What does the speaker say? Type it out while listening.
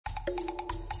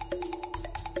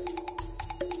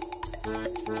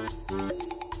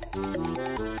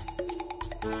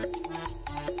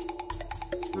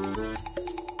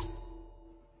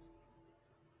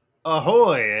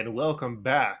Ahoy and welcome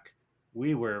back.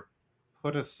 We were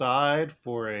put aside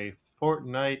for a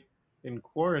fortnight in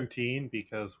quarantine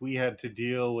because we had to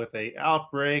deal with a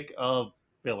outbreak of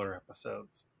filler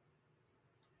episodes.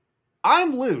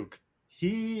 I'm Luke.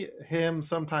 He, him,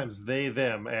 sometimes they,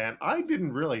 them, and I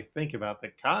didn't really think about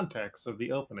the context of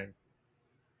the opening.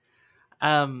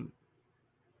 Um,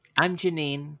 I'm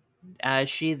Janine,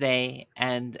 she, they,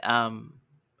 and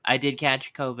I did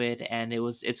catch COVID, and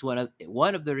it's one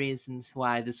of the reasons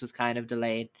why this was kind of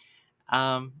delayed.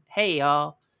 Hey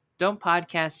y'all, don't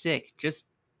podcast sick. Just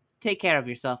take care of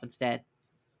yourself instead.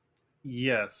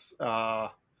 Yes,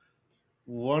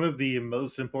 one of the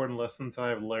most important lessons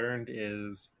I've learned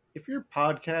is if you're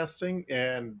podcasting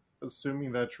and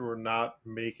assuming that you're not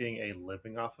making a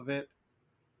living off of it,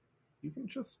 you can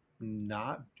just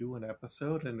not do an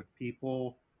episode, and if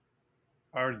people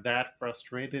are that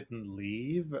frustrated and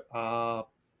leave, that's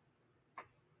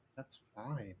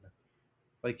fine.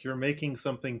 Like, you're making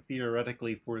something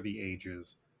theoretically for the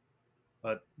ages,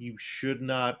 but you should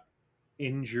not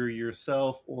injure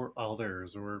yourself or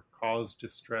others or cause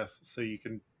distress so you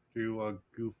can do a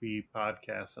goofy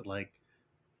podcast that like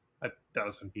a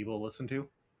dozen people listen to.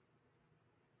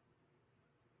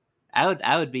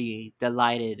 I would be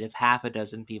delighted if half a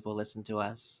dozen people listen to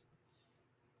us.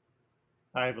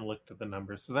 I haven't looked at the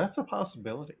numbers, so that's a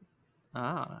possibility.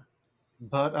 Ah,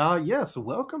 But yes,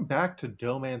 welcome back to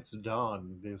DohMance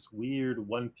Dawn, this weird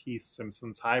One Piece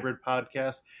Simpsons hybrid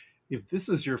podcast. If this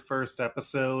is your first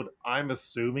episode, I'm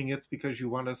assuming it's because you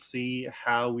want to see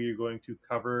how we're going to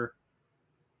cover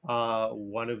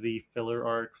one of the filler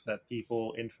arcs that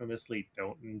people infamously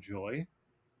don't enjoy.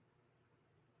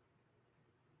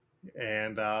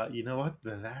 And you know what?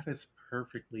 That is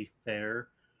perfectly fair.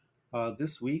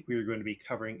 This week, we are going to be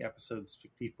covering episodes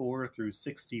 54 through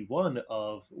 61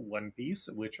 of One Piece,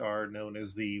 which are known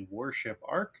as the Warship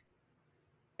Arc.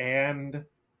 And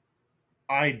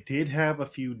I did have a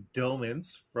few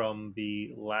doments from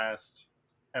the last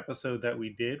episode that we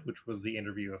did, which was the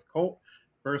interview with Colt.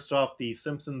 First off, the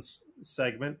Simpsons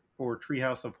segment for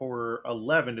Treehouse of Horror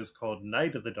 11 is called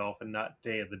Night of the Dolphin, not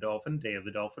Day of the Dolphin. Day of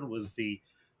the Dolphin was the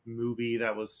movie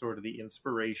that was sort of the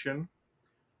inspiration.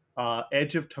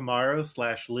 Edge of Tomorrow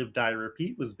slash Live Die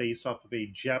Repeat was based off of a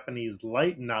Japanese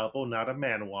light novel, not a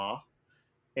manhwa.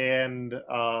 And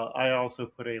I also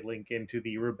put a link into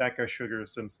the Rebecca Sugar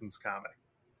Simpsons comic.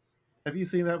 Have you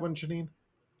seen that one, Janine?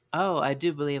 oh, I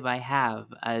do believe I have.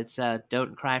 It's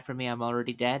 "Don't Cry for Me, I'm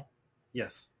Already Dead."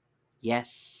 Yes.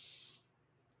 Yes.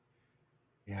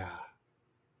 Yeah.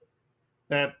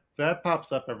 That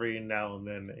pops up every now and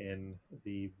then in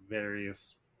the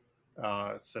various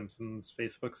Simpsons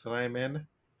Facebooks that I'm in.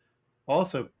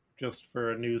 Also, just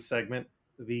for a news segment,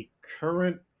 the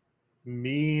current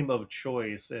meme of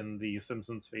choice in the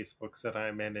Simpsons Facebooks that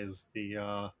I'm in is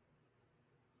the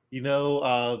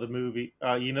the movie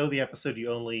the episode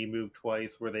You Only Move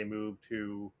Twice where they move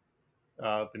to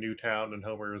the new town and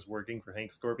Homer is working for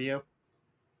Hank Scorpio.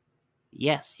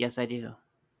 Yes, I do.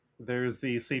 There's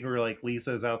the scene where like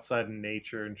Lisa's outside in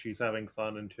nature and she's having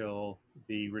fun until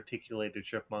the reticulated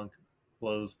chipmunk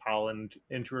blows pollen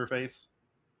into her face.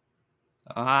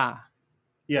 Ah,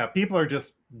 Yeah, people are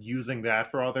just using that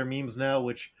for all their memes now,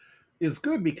 which is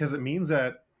good because it means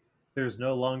that there's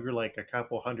no longer like a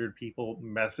couple hundred people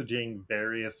messaging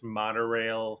various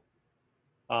monorail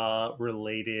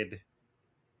related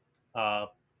uh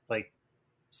like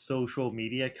social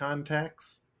media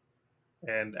contacts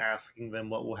and asking them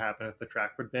what will happen if the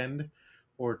track would bend,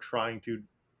 or trying to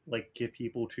like get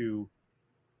people to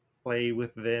play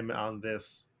with them on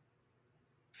this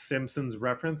Simpsons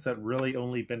reference that really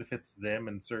only benefits them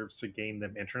and serves to gain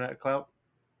them internet clout.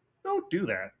 Don't do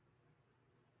that.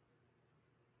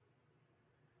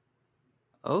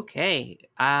 okay.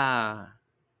 Ah.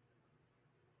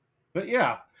 But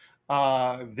yeah,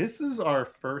 this is our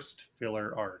first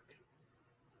filler arc,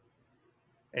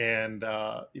 and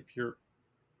if you're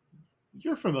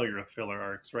familiar with filler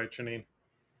arcs, right, Janine?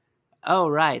 Oh,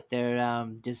 right. They're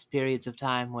just periods of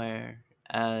time where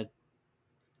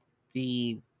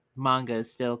the manga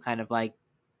is still kind of like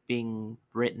being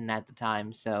written at the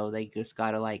time, so they just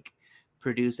gotta like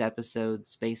produce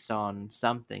episodes based on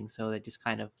something, so they just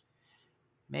kind of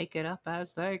make it up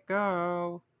as they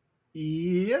go.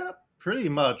 Yeah, pretty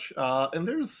much. And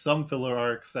there's some filler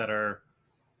arcs that are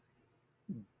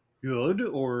good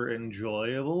or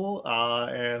enjoyable,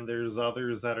 and there's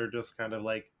others that are just kind of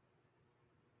like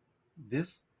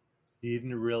this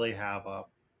didn't really have a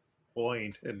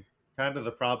point. And kind of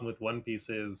the problem with One Piece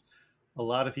is a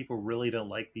lot of people really don't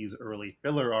like these early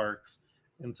filler arcs,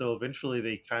 And so eventually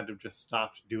they kind of just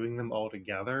stopped doing them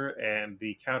altogether. And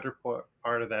the counterpart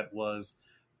of that was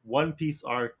One Piece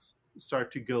arcs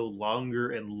start to go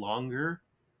longer and longer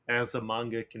as the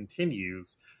manga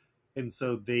continues. And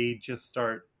so they just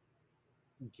start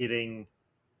getting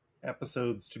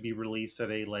episodes to be released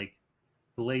at a like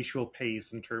glacial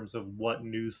pace in terms of what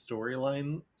new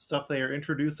storyline stuff they are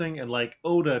introducing. And like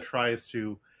Oda tries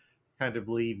to kind of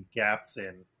leave gaps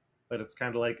in, but it's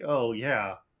kind of like, oh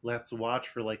yeah, let's watch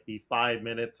for like the 5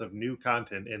 minutes of new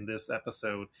content in this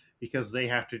episode because they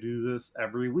have to do this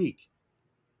every week.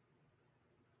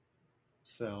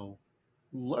 So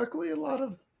luckily a lot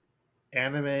of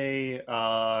anime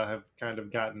have kind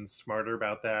of gotten smarter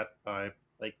about that by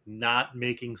like not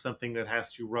making something that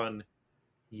has to run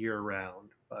year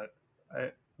round. But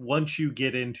once you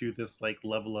get into this like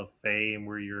level of fame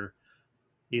where you're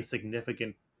a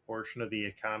significant portion of the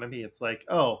economy, it's like,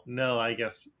 oh no, I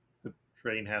guess the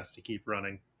train has to keep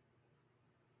running.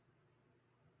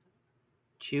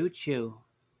 Choo choo.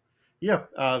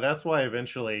 Yep, that's why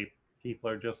eventually people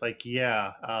are just like,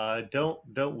 yeah,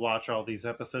 don't watch all these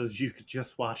episodes. You could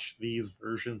just watch these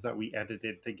versions that we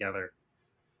edited together.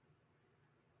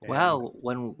 And Well,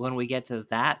 when we get to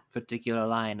that particular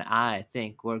line, I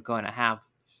think we're going to have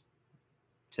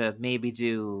to maybe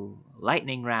do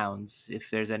lightning rounds if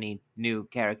there's any new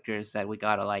characters that we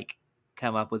gotta like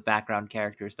come up with background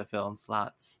characters to fill in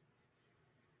slots.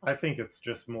 I think it's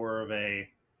just more of a,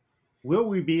 will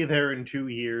we be there in 2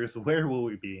 years? Where will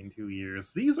we be in 2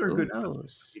 years? These are Who good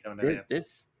questions that we knows? don't have This answers.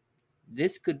 this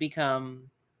this could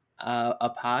become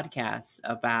a podcast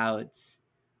about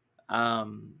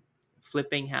um,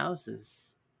 flipping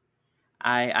houses.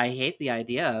 I hate the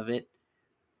idea of it,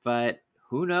 but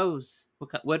who knows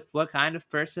what kind of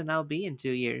person I'll be in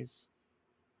 2 years.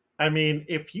 I mean,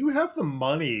 if you have the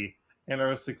money and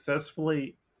are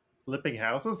successfully flipping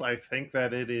houses, I think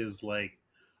that it is like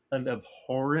an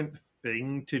abhorrent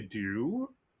thing to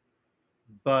do.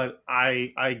 But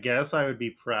I guess I would be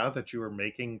proud that you are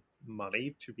making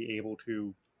money to be able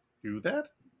to do that.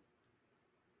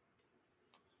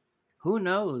 Who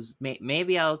knows?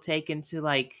 Maybe I'll take into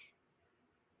like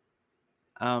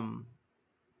um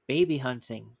baby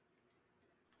hunting.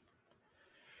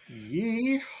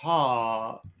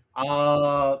 Yeehaw!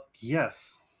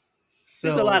 Yes.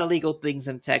 There's a lot So of legal things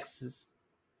in Texas.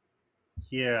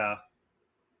 yeah.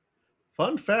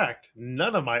 Fun fact: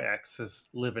 none of my exes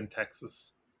live in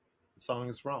Texas. The song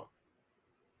is wrong.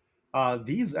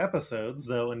 These episodes,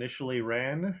 though, initially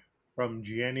ran from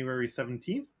January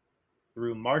 17th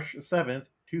through March 7th,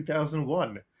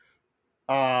 2001,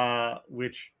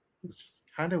 which is just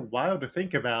kind of wild to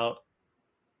think about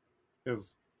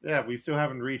because, yeah, we still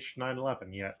haven't reached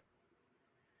 9/11 yet.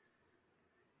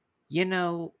 You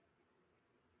know,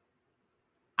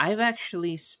 I've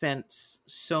actually spent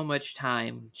so much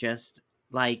time just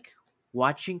like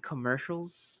watching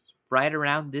commercials right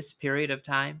around this period of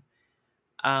time.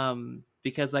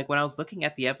 Because like when I was looking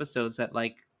at the episodes that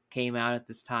like came out at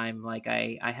this time, like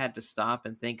I had to stop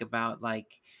and think about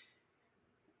like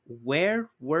where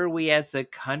were we as a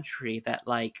country that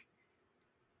like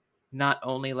not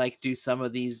only like do some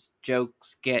of these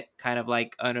jokes get kind of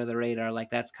like under the radar, like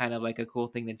that's kind of like a cool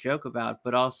thing to joke about,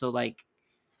 but also like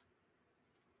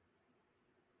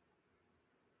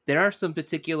there are some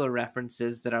particular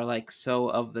references that are like so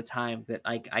of the time that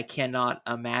like I cannot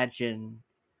imagine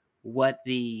what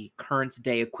the current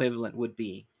day equivalent would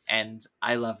be, and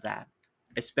I love that,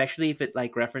 especially if it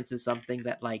like references something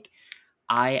that like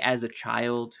I as a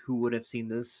child who would have seen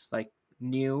this like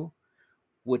new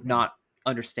would Hmm, not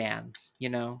understand, you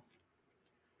know.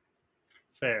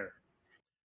 fair.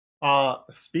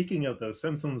 Speaking of those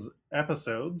Simpsons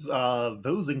episodes,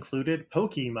 those included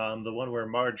Pokemon, the one where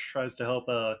Marge tries to help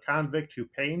a convict who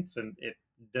paints and it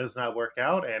does not work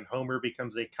out, and Homer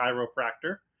becomes a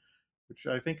chiropractor, which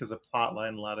I think is a plot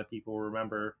line a lot of people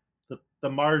remember.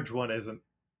 The Marge one isn't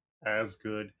as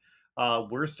good.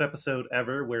 Worst episode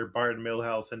ever, where Bart and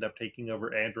Milhouse end up taking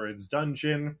over Android's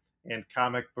dungeon, and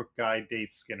comic book guy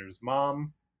dates Skinner's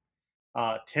mom.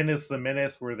 Tennis the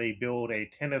Menace, where they build a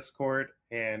tennis court,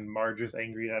 and Marge is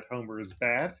angry that Homer is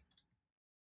bad.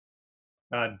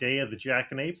 Day of the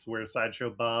Jackanapes, where Sideshow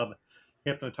Bob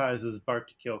hypnotizes Bart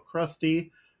to kill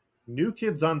Krusty. New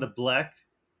Kids on the Block,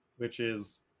 which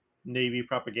is Navy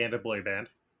propaganda boy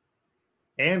band.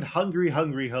 And Hungry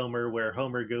Hungry Homer, where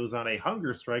Homer goes on a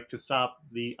hunger strike to stop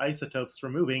the isotopes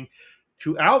from moving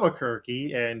to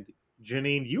Albuquerque. And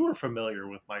Janine, you were familiar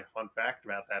with my fun fact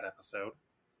about that episode.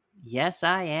 Yes,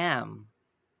 I am.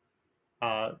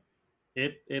 Uh,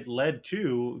 it led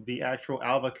to the actual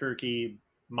Albuquerque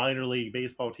minor league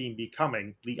baseball team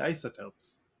becoming the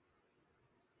Isotopes.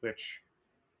 which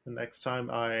the next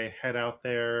time I head out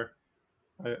there,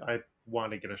 I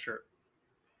want to get a shirt.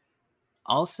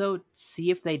 Also,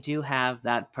 see if they do have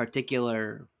that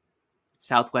particular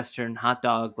Southwestern hot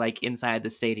dog like inside the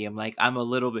stadium. Like, I'm a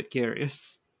little bit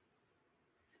curious.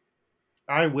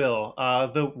 I will.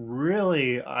 Though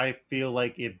really, I feel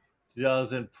like it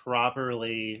doesn't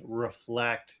properly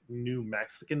reflect New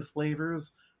Mexican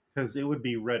flavors because it would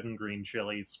be red and green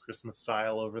chilies, Christmas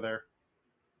style over there.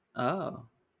 Oh.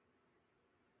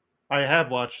 I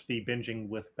have watched the Binging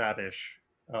with Babish,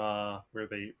 where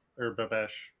they or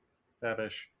Babish,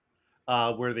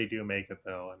 where they do make it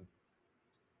though, and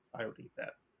I would eat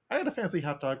that. I had a fancy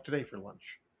hot dog today for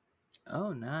lunch.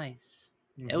 Oh, nice.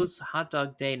 It Hmm. was hot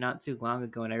dog day not too long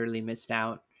ago, and I really missed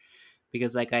out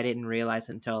because like I didn't realize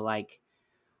until like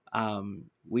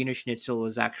Wiener Schnitzel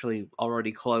was actually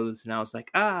already closed, and I was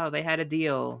like, oh, they had a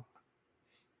deal.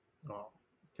 Oh,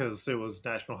 because it was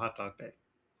National Hot Dog Day.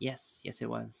 Yes, yes, it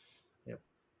was.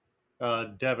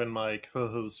 Yep. Devin, my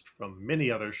co-host from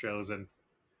many other shows and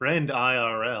friend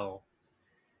IRL.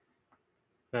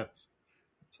 That's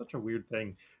such a weird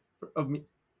thing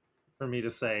for me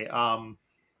to say.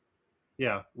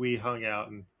 Yeah, we hung out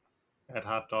and had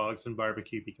hot dogs and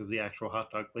barbecue because the actual hot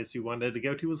dog place you wanted to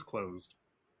go to was closed,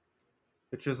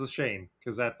 which is a shame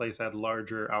because that place had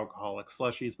larger alcoholic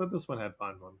slushies, but this one had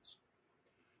fun ones.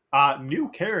 New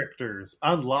characters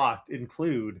unlocked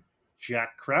include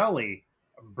Jack Crowley,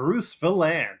 Bruce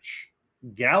Valanche,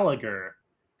 Gallagher,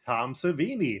 Tom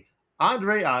Savini,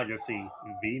 Andre Agassi,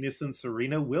 Venus and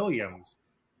Serena Williams,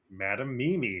 Madam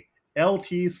Mimi,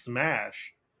 LT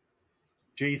Smash,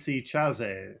 JC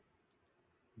Chazé,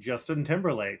 Justin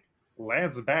Timberlake,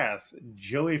 Lance Bass,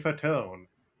 Joey Fatone,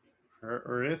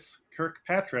 Uris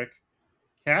Kirkpatrick,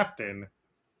 Captain,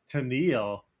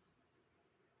 Tennille,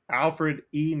 Alfred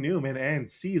E. Newman,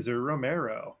 and Caesar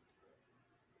Romero.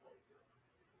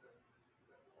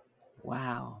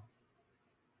 Wow.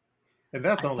 And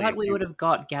that's I only thought a we few. would have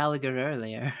got Gallagher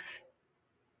earlier.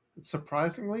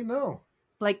 Surprisingly, no.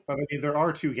 Like, But I mean, there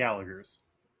are two Gallaghers.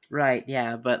 right,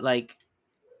 yeah, but like,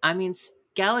 I mean,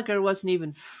 Gallagher wasn't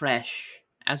even fresh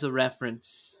as a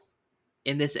reference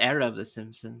in this era of The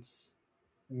Simpsons.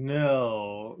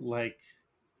 No, like,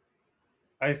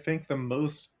 I think the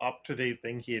most up to date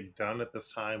thing he had done at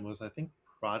this time was, I think,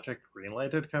 Project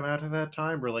Greenlight had come out at that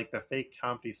time, or like the fake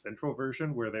Comedy Central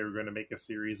version where they were going to make a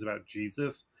series about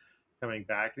Jesus coming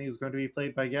back and he's going to be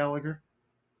played by Gallagher.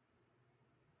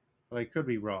 But I could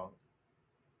be wrong.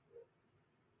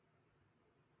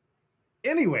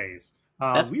 Anyways,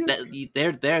 That's we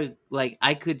that they're like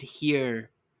I could hear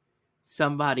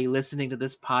somebody listening to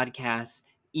this podcast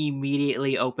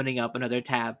immediately opening up another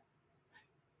tab.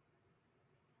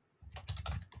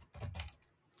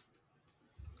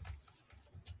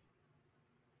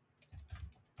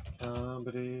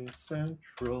 Comedy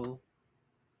Central.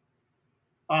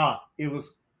 It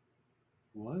was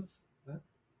that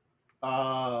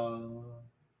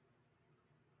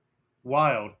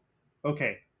wild.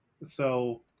 Okay,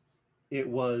 so it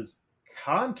was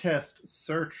Contest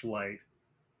Searchlight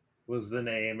was the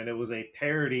name, and it was a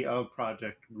parody of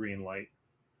Project Greenlight.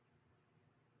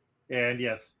 And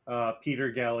yes,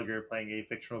 Peter Gallagher playing a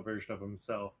fictional version of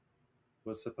himself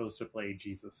was supposed to play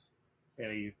Jesus in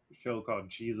a show called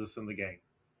Jesus and the Gang,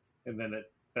 and then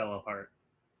it fell apart.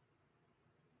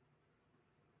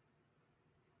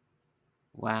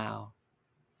 Wow.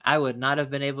 I would not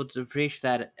have been able to appreciate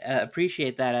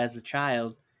that as a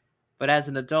child, but as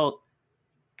an adult,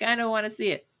 kind of want to see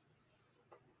it.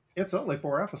 It's only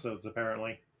 4 episodes,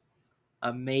 apparently.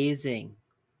 Amazing.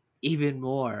 Even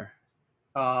more.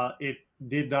 It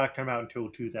did not come out until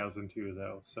 2002,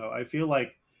 though, so I feel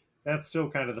like that's still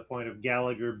kind of the point of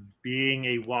Gallagher being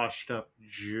a washed-up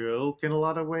joke in a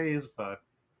lot of ways. But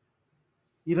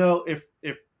if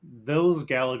those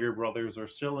Gallagher brothers are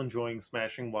still enjoying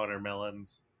smashing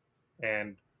watermelons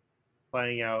and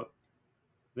playing out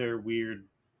their weird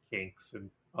kinks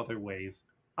in other ways,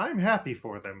 I'm happy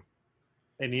for them.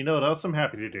 And you know what else I'm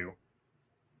happy to do?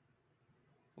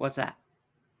 What's that?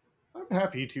 I'm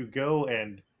happy to go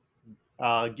and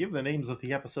give the names of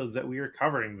the episodes that we are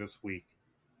covering this week,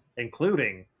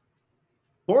 including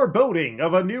Foreboding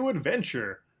of a New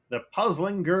Adventure, The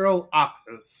Puzzling Girl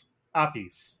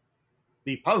Apis.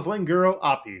 The Puzzling Girl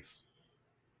Apis.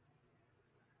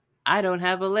 I don't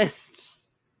have a list.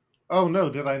 Oh no,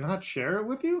 did I not share it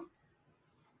with you?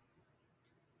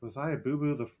 Was I a boo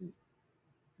boo the.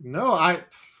 No, I.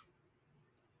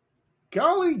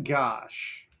 Golly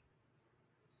gosh.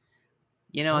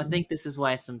 You know, I think this is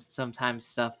why sometimes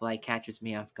stuff like catches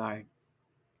me off guard.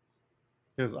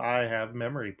 Because I have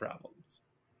memory problems.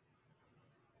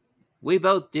 We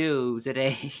both do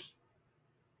today.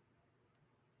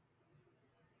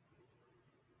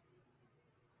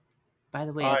 By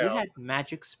the way, I have you had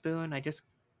Magic Spoon?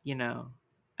 You know,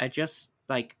 I just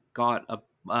like got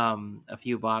a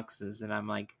few boxes and I'm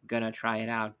like gonna try it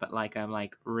out, but like I'm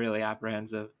like really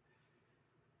apprehensive.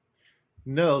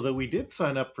 know that we did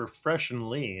sign up for Fresh and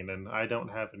Lean, and I don't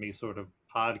have any sort of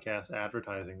podcast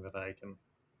advertising that I can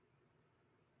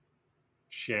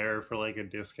share for like a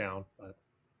discount. But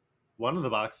one of the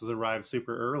boxes arrived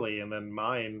super early, and then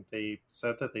mine, they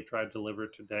said that they tried to deliver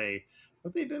it today,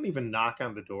 but they didn't even knock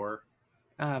on the door.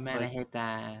 Oh It's man, I like, hate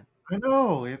that. I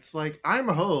know, it's like I'm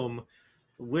home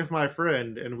with my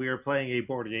friend, and we are playing a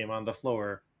board game on the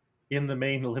floor in the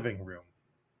main living room.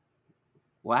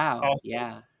 Wow, Also,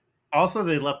 yeah.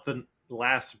 they left the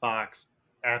last box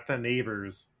at the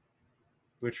neighbors,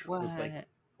 which was like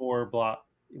What?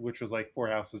 which was like 4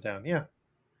 houses down. Yeah.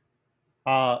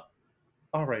 Uh,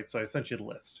 all right. So I sent you the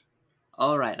list.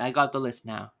 All right, I got the list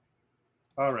now.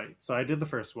 All right. So I did the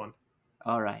first one.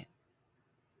 All right.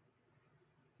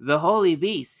 The Holy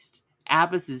Beast,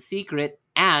 Abbas's Secret,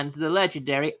 and the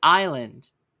legendary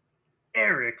island.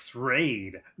 Eric's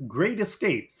raid. Great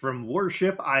escape from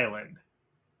Warship Island.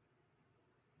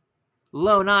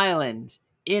 Lone Island,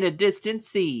 In a Distant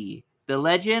Sea. The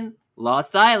legend,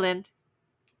 Lost Island.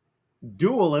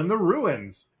 Duel in the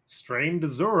ruins. Strained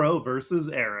Zoro versus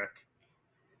Eric.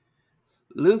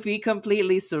 Luffy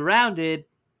completely surrounded.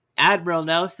 Admiral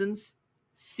Nelson's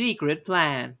secret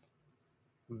plan.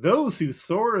 Those who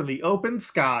soar in the open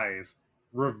skies.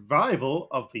 Revival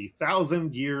of the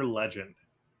Thousand-Year Legend.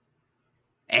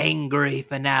 Angry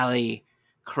finale.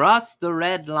 Cross the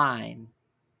red line.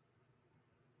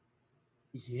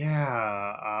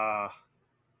 Yeah.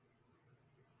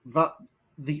 The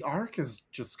the arc is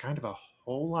just kind of a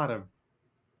whole lot of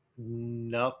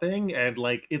nothing, and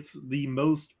like it's the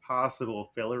most possible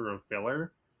filler of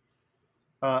filler.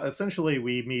 Essentially,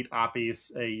 we meet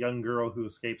Apis, a young girl who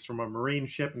escapes from a marine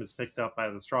ship and is picked up by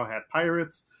the Straw Hat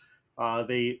Pirates.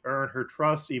 They earn her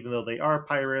trust, even though they are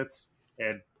pirates,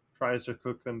 and tries to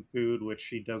cook them food, which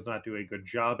she does not do a good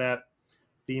job at.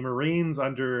 The Marines,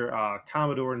 under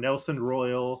Commodore Nelson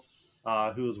Royal,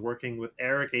 who is working with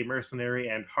Eric, a mercenary,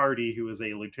 and Hardy, who is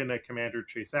a lieutenant commander,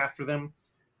 chase after them.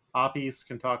 Apis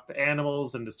can talk to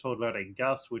animals and is told about a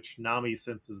gust, which Nami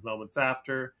senses moments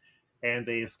after. And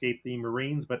they escape the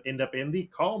Marines, but end up in the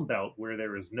Calm Belt, where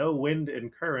there is no wind and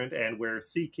current, and where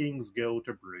sea kings go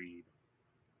to breed.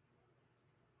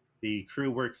 The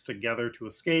crew works together to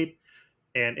escape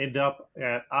and end up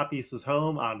at Apis's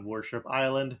home on Warship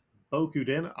Island.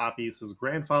 Bokuden, Apis's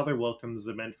grandfather, welcomes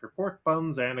the men for pork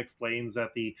buns and explains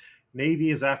that the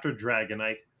Navy is after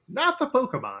Dragonite, not the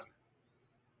Pokemon.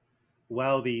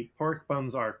 While the pork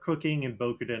buns are cooking and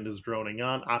Bokuden is droning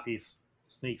on, Apis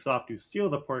sneaks off to steal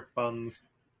the pork buns.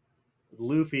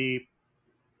 Luffy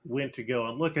went to go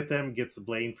and look at them, gets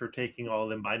blamed for taking all of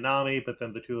them by Nami, but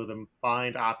then the two of them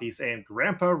find Apis and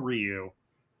Grandpa Ryu.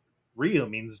 Ryu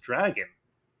means dragon,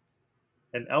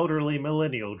 an elderly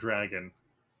millennial dragon.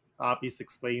 Apis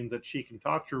explains that she can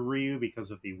talk to Ryu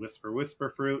because of the Whisper Whisper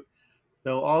fruit,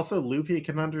 though also Luffy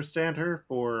can understand her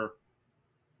for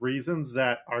reasons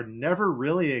that are never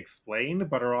really explained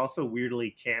but are also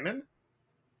weirdly canon.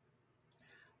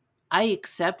 I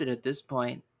accept it at this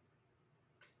point.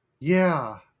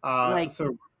 Yeah. Like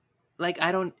So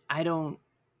I don't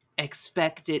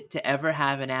expect it to ever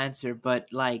have an answer,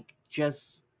 but like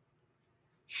just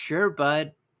sure,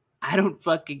 bud. I don't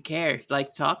fucking care.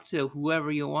 Like talk to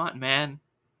whoever you want, man.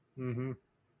 mhm.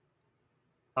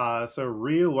 So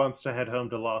Ryu wants to head home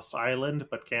to Lost Island,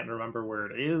 but can't remember where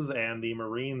it is, and the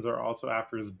Marines are also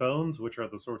after his bones, which are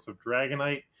the source of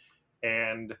Dragonite.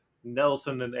 And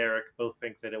Nelson and Eric both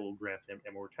think that it will grant him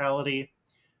immortality.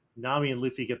 Nami and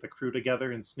Luffy get the crew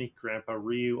together and sneak Grandpa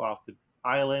Ryu off the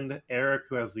island. Eric,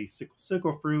 who has the sickle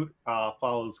sickle fruit,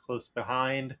 follows close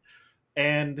behind.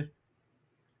 And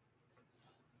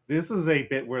this is a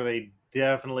bit where they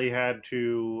definitely had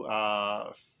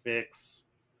to fix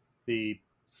the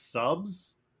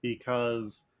subs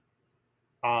because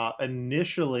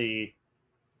initially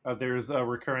there's a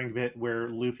recurring bit where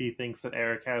Luffy thinks that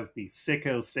Eric has the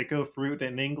sicko sicko fruit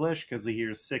in English because he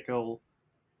hears sickle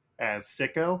as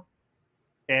sicko.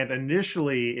 And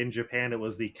initially in Japan, it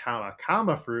was the Kama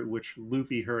Kama fruit, which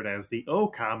Luffy heard as the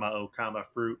Okama Okama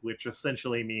fruit, which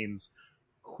essentially means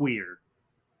queer.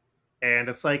 And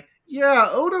it's like, yeah,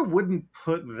 Oda wouldn't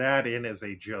put that in as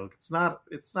a joke. It's not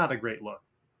a great look.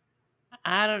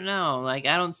 I don't know. Like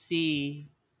I don't see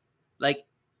like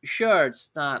sure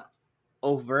it's not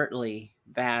overtly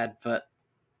bad, but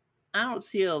I don't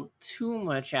see too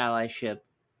much allyship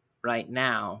right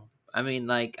now. I mean,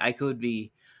 like, I could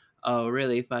be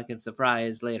really fucking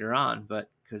surprised later on, but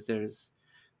because there's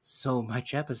so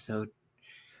much episode.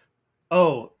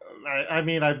 Oh, I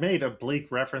mean, I've made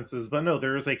oblique references, but no,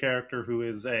 there is a character who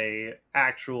is a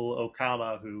actual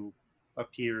Okama who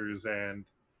appears, and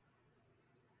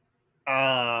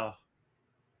uh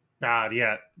God,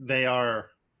 yeah, they are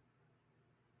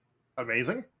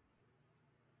amazing.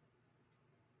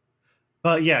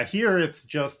 But yeah, here it's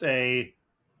just a.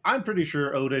 I'm pretty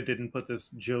sure Oda didn't put this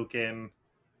joke in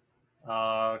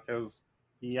because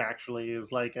he actually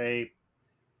is like a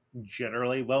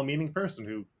generally well-meaning person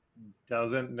who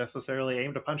doesn't necessarily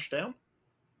aim to punch down.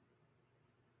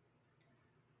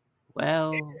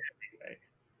 Well, Anyway,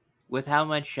 with how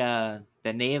much the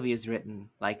Navy is written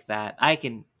like that, I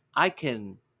can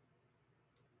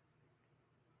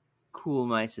cool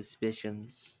my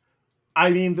suspicions. I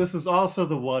mean, this is also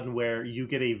the one where you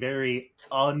get a very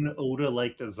un-Oda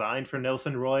like design for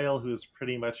Nelson Royal, who's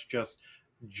pretty much just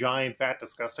giant, fat,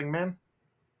 disgusting man,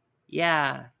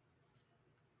 Yeah.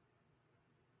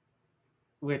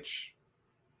 which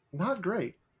not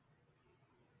great.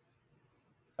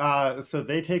 So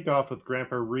they take off with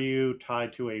Grandpa Ryu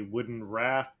tied to a wooden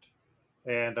raft,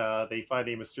 and they find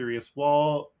a mysterious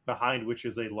wall behind which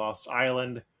is a lost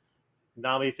island.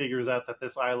 Nami figures out that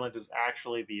this island is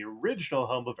actually the original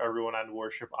home of everyone on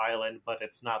Warship Island, but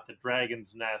it's not the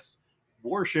Dragon's Nest.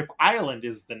 Warship Island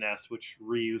is the nest, which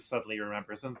Ryu suddenly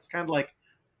remembers, and it's kind of like,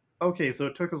 okay, so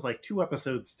it took us like 2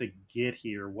 episodes to get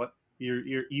here. What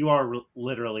you are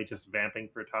literally just vamping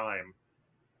for time.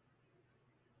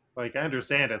 Like, I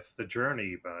understand it's the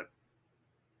journey, but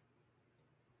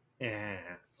eh.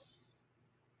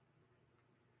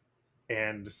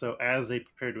 And so, as they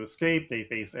prepare to escape, they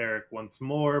face Eric once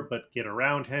more, but get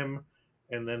around him.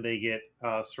 And then they get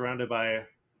surrounded by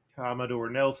Commodore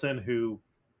Nelson, who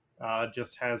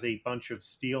just has a bunch of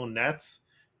steel nets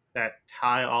that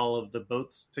tie all of the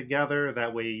boats together.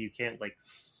 That way, you can't like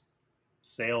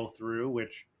sail through,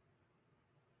 which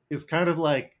is kind of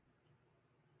like.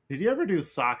 Did you ever do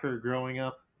soccer growing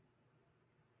up?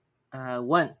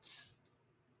 Once.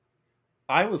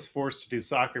 I was forced to do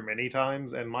soccer many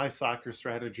times, and my soccer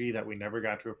strategy that we never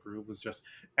got to approve was just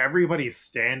everybody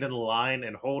stand in line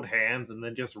and hold hands and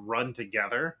then just run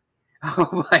together.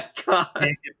 Oh my god.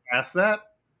 Can't get past that.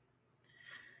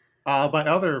 My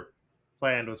other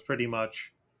plan was pretty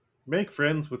much make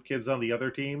friends with kids on the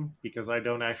other team because I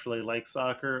don't actually like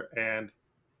soccer, and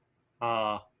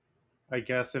uh, I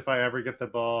guess if I ever get the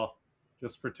ball,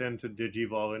 just pretend to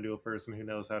digivolve into a person who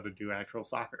knows how to do actual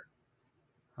soccer.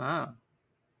 Huh.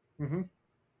 Hmm.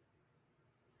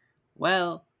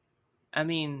 Well, I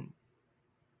mean,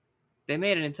 they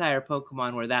made an entire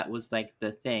Pokemon where that was like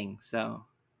the thing, so.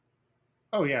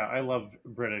 Oh yeah, I love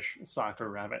British soccer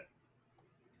rabbit.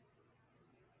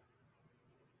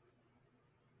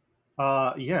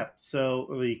 Yeah, so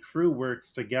the crew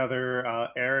works together.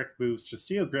 Eric moves to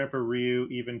steal Grandpa Ryu,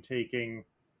 even taking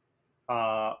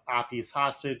Appi's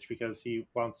hostage because he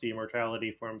wants the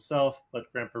immortality for himself,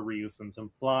 but Grandpa Ryu sends him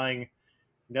flying.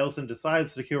 Nelson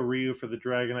decides to kill Ryu for the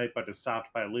Dragonite, but is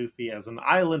stopped by Luffy as an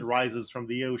island rises from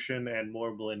the ocean and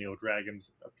more millennial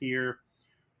dragons appear.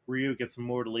 Ryu gets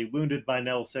mortally wounded by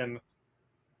Nelson,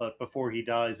 but before he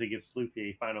dies, he gives Luffy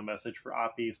a final message for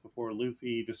Apis before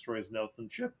Luffy destroys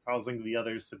Nelson's ship, causing the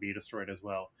others to be destroyed as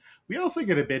well. We also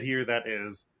get a bit here that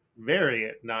is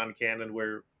very non-canon,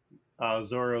 where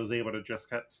Zoro is able to just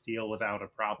cut steel without a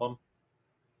problem.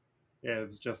 Yeah,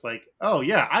 it's just like, oh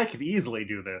yeah, I could easily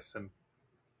do this, and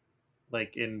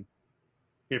like in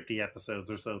 50 episodes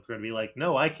or so, it's going to be like,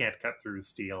 no, I can't cut through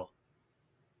steel.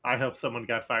 I hope someone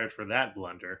got fired for that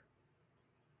blunder.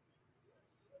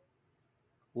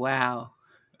 Wow.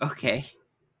 Okay.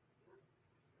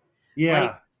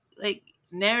 Like Yeah. like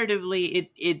narratively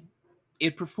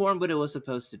it performed what it was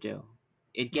supposed to do.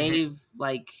 It Hmm. gave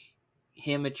like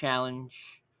him a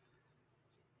challenge.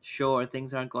 Sure,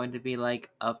 things aren't going to be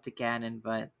like up to canon,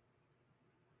 but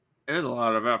there's a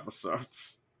lot of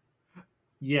episodes.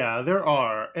 Yeah, there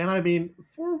are. And I mean,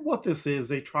 for what this is,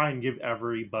 they try and give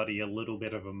everybody a little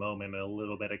bit of a moment, a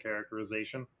little bit of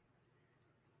characterization.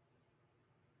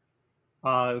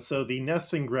 So the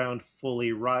nesting ground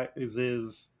fully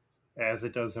rises as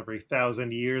it does every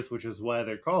 1,000 years, which is why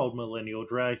they're called millennial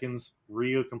dragons.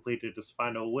 Ryu completed his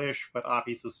final wish, but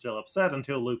Apis is still upset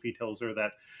until Luffy tells her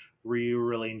that Ryu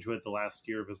really enjoyed the last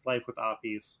year of his life with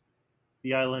Apis.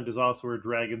 The island is also where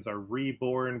dragons are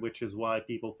reborn, which is why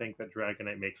people think that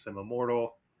Dragonite makes him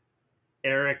immortal.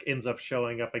 Eric ends up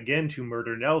showing up again to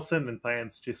murder Nelson and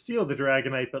plans to steal the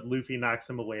Dragonite, but Luffy knocks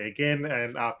him away again,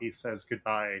 and Apis says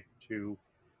goodbye to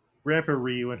Grandpa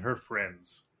Ryu and her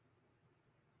friends.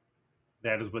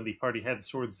 That is when the party heads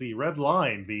towards the Red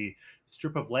Line, the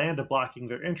strip of land blocking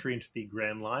their entry into the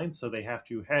Grand Line, so they have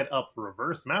to head up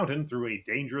Reverse Mountain through a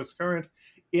dangerous current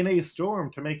in a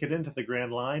storm to make it into the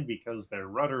Grand Line because their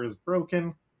rudder is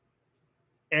broken.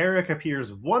 Eric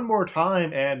appears one more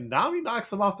time, and Nami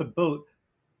knocks him off the boat,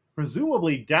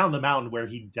 presumably down the mountain where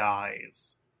he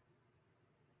dies.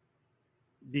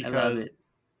 I love Because it.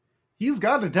 he's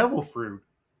got a devil fruit.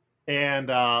 And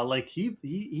like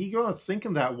he goes sink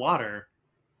in that water,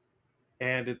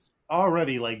 and it's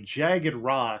already like jagged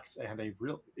rocks and a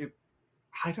real it,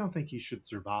 I don't think he should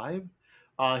survive.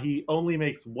 He only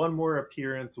makes one more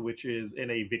appearance, which is in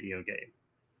a video game.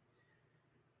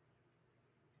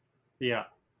 Yeah,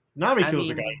 Nami I kills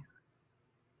a guy. mean,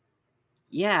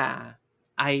 yeah,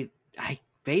 I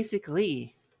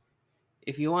basically,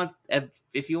 if you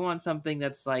want something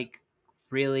that's like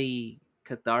really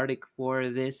cathartic for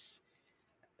this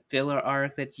filler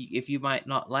arc that if you might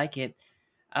not like it,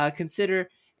 consider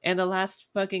in the last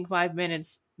fucking 5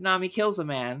 minutes, Nami kills a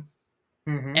man,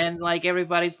 Mm-hmm. and like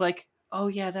everybody's like, "Oh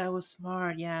yeah, that was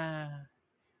smart. Yeah,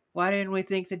 why didn't we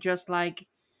think to just like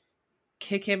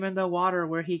kick him in the water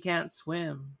where he can't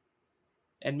swim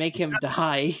and make him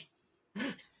die?"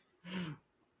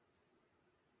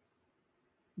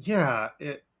 Yeah,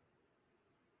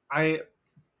 I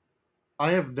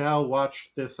I have now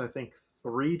watched this I think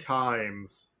 3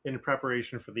 times in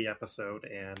preparation for the episode,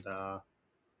 and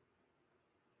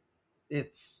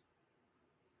it's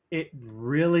it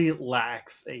really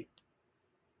lacks a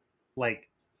like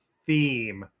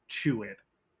theme to it,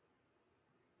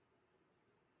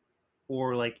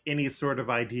 or like any sort of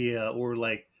idea, or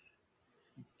like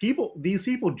these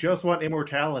people just want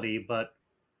immortality, but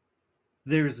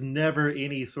there's never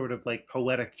any sort of like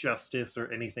poetic justice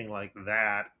or anything like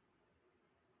that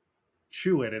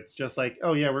to it. It's just like,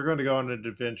 oh yeah, we're going to go on an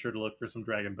adventure to look for some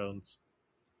dragon bones,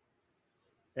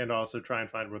 and also try and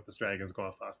find what this dragon's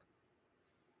going to fuck.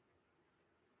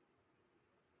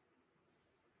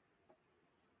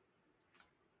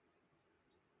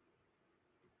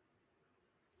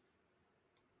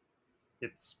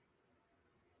 it's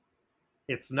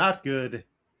it's not good,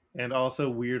 and also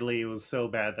weirdly it was so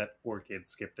bad that 4 kids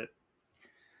skipped it.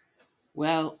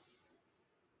 Well,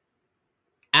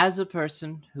 as a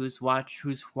person who's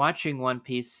watching One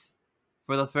Piece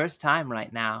for the first time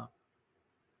right now,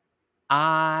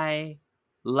 I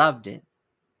loved it.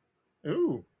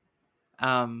 Ooh.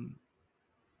 Um,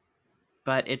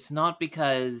 but it's not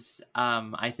because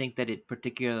I think that it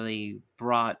particularly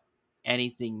brought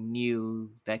anything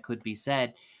new that could be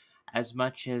said, as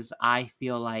much as I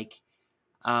feel like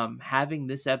having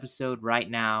this episode right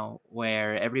now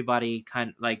where everybody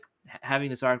kind of like having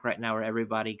this arc right now where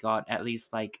everybody got at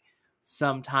least like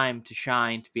some time to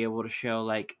shine to be able to show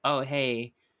like, oh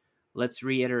hey, let's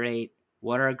reiterate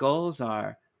what our goals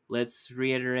are, let's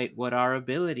reiterate what our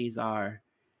abilities are,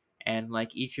 and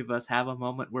like each of us have a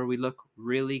moment where we look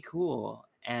really cool,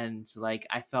 and like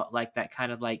I felt like that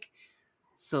kind of like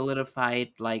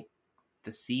solidified like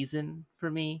the season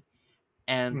for me.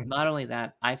 And Mhm. not only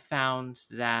that, I found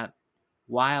that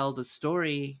while the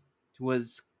story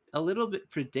was a little bit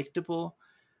predictable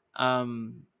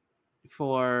um,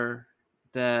 for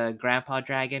the grandpa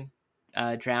dragon,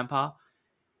 Drampa,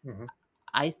 Mhm.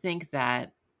 I think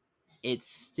that it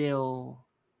still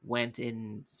went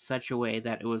in such a way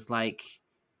that it was like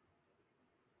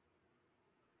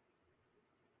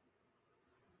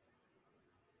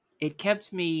it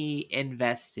kept me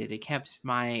invested. It kept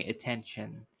my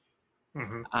attention.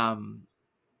 Mhm. Um,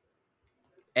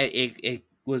 it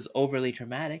was overly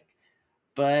dramatic,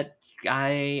 but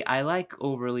I like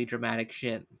overly dramatic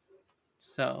shit.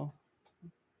 So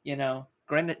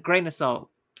grain of salt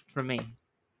for me.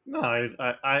 No,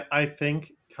 I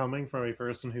think coming from a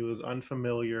person who is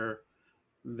unfamiliar,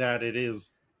 that it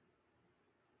is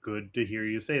good to hear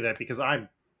you say that, because I'm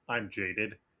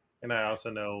jaded, and I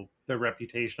also know the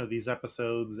reputation of these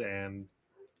episodes. And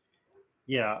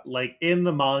yeah, like in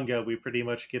the manga we pretty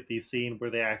much get the scene where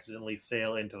they accidentally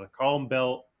sail into the calm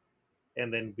belt,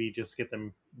 and then we just get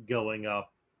them going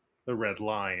up the red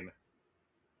line,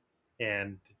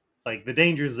 and like the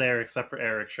danger's there except for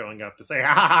Eric showing up to say,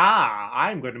 ha ha ha,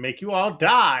 I'm going to make you all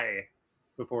die,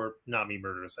 before Nami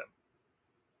murders him.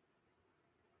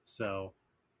 So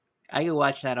I could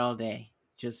watch that all day.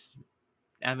 Just,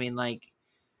 I mean, like,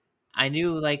 I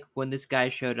knew like when this guy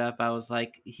showed up, I was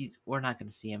like, we're not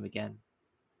gonna see him again.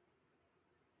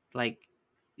 Like,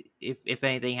 if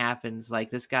anything happens, like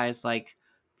this guy's like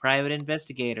private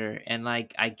investigator, and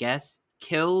like I guess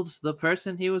killed the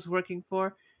person he was working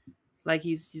for. Like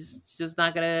he's just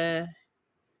not gonna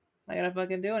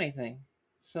fucking do anything.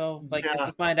 So like just Yeah,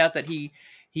 to find out that he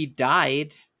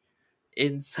died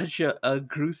in such a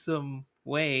gruesome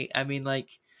way. I mean,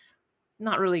 like,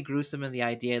 not really gruesome in the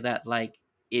idea that like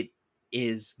it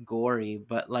is gory,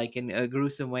 but like in a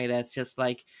gruesome way that's just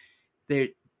like there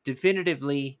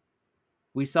definitively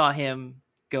we saw him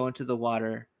go into the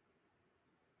water.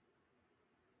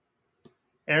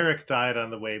 Eric died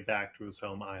on the way back to his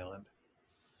home island.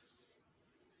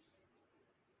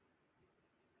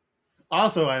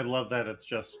 Also, I love that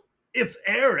it's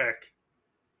Eric.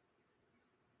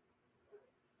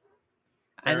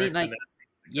 I mean, Eric the like, Nasty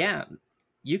Sicko. yeah,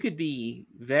 you could be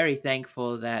very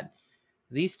thankful that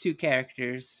these two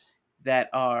characters that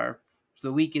are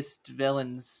the weakest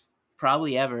villains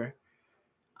probably ever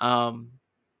um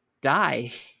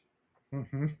die.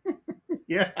 Mhm.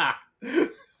 Yeah.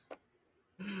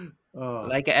 Oh,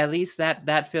 Like at least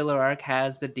that filler arc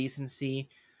has the decency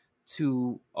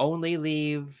to only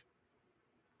leave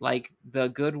like the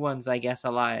good ones, I guess,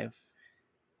 alive.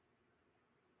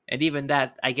 And even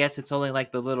that, I guess it's only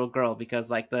like the little girl because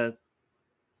like the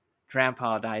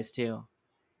grandpa dies too.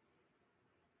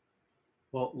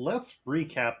 well, let's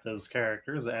recap those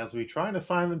characters as we try and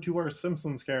assign them to our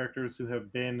Simpsons characters who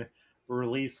have been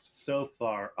released so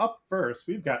far. Up first,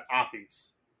 we've got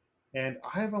Apis. And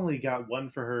I've only got one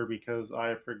for her because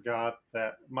I forgot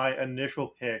that my initial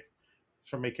pick is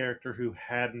from a character who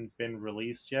hadn't been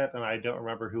released yet, and I don't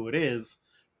remember who it is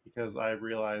because I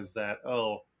realized that,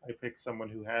 oh, I picked someone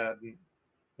who hadn't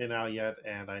been out yet,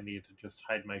 and I need to just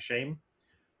hide my shame.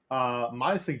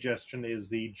 My suggestion is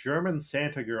the German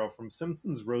Santa girl from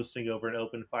Simpsons roasting over an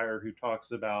open fire who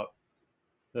talks about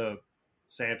the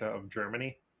Santa of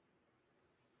Germany.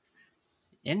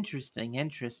 Interesting,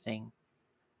 interesting.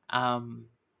 Um,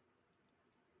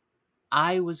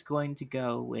 I was going to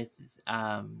go with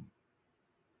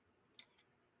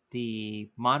the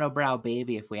monobrow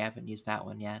baby if we haven't used that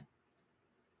one yet.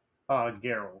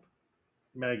 Gerald,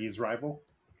 Maggie's rival.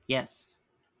 Yes.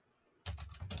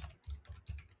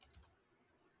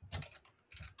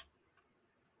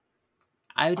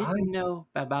 I I didn't know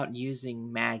about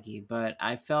using Maggie, but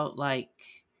I felt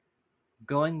like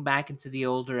going back into the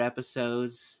older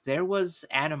episodes, there was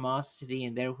animosity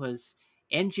and there was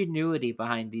ingenuity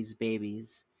behind these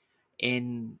babies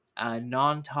in a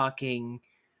non-talking,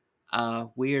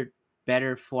 weird,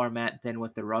 better format than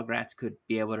what the Rugrats could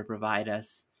be able to provide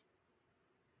us.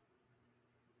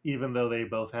 even though they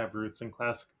both have roots in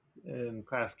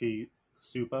Klasky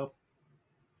Supo,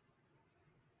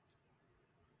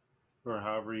 or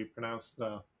however you pronounce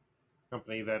the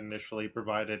company that initially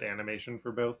provided animation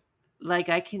for both. Like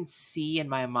I can see in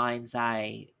my mind's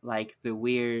eye, like the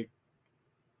weird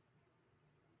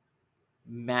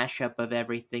mashup of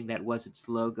everything that was its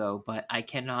logo, but I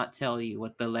cannot tell you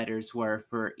what the letters were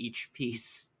for each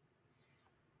piece.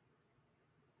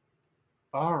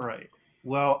 All right.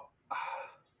 Well,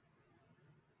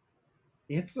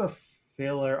 it's a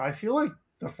filler. I feel like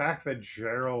the fact that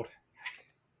Gerald.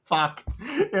 Fuck.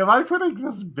 Am I putting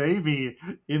this baby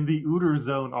in the Uter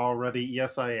zone already?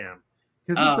 Yes, I am.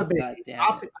 Because it's a Oh god baby.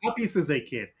 damn it. Apis is a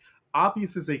kid.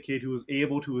 Apis is a kid who was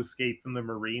able to escape from the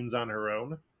Marines on her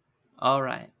own. All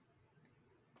right.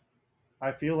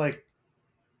 I feel like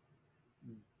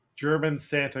German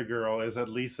Santa Girl is at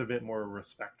least a bit more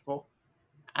respectful.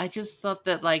 I just thought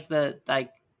that like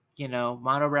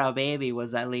monobrow baby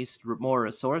was at least more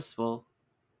resourceful.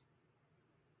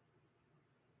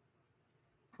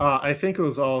 I think it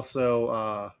was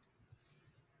also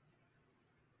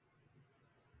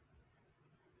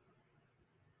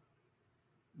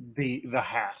the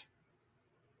hat.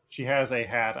 She has a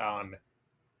hat on,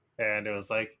 and it was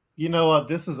like, you know what?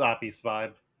 This is Appi's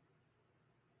vibe.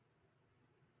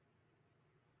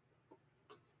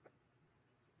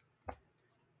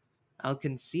 I'll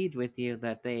concede with you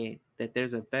that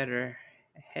there's a better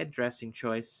head dressing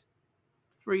choice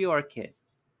for your kid.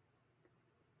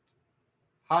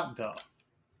 Hot dog.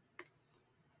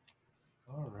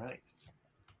 All right.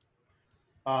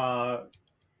 Uh,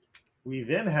 we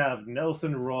then have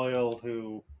Nelson Royal,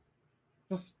 who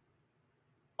just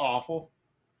awful,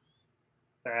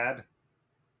 bad,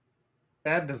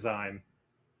 bad design,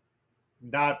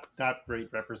 not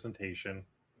great representation.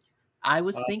 I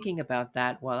was Uh, thinking about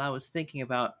that while I was thinking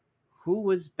about who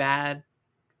was bad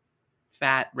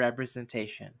fat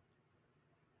representation.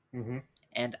 mhm.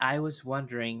 And I was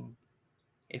wondering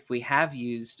if we have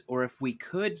used or if we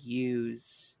could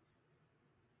use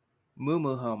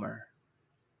Moo Homer.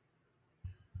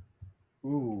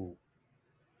 Ooh,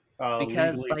 Because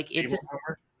legally like disabled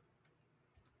Homer.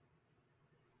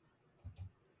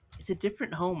 it's a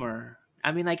different Homer.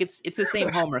 I mean like it's the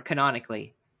same Homer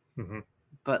canonically, Mhm.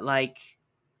 but like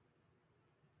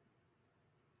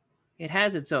it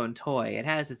has its own toy. It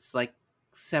has its like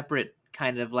separate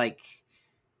kind of like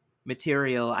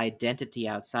material identity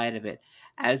outside of it,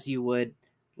 as you would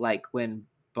like when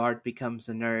Bart becomes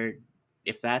a nerd.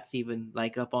 If that's even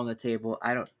like up on the table,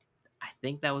 I don't. I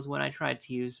think that was one I tried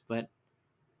to use, but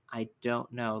I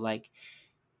don't know. Like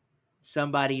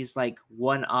somebody's like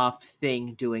one-off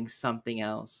thing doing something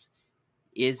else.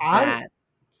 Is I that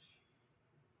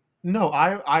No,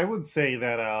 I would say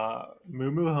that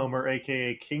Moo Moo Homer,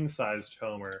 aka King Sized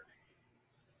Homer,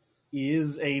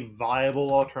 is a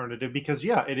viable alternative because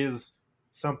yeah, it is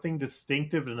something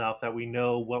distinctive enough that we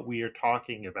know what we are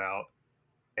talking about,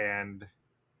 and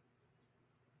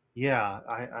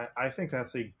yeah, I think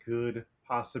that's a good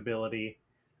possibility.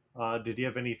 Did you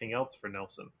have anything else for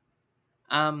Nelson?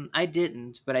 I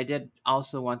didn't, but I did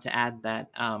also want to add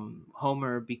that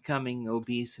Homer becoming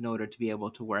obese in order to be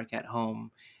able to work at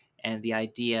home, and the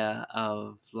idea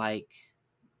of like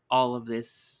all of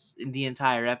this in the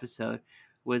entire episode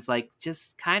was like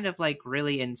just kind of like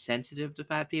really insensitive to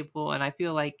fat people, and I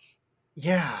feel like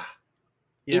Yeah,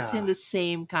 it's in yeah. the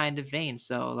same kind of vein.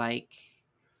 So like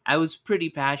I was pretty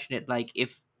passionate. Like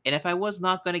if I was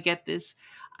not gonna get this,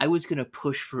 I was gonna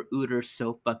push for Uter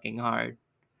so fucking hard.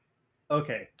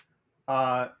 Okay.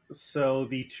 So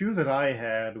the two that I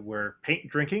had were Paint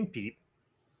Drinking Pete,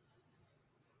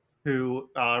 who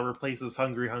replaces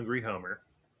Hungry Hungry Homer,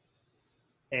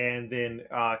 and then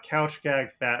Couch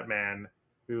Gag Fat Man,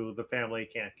 who the family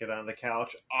can't get on the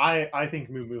couch. I think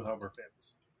Moo Moo Homer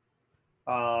fits.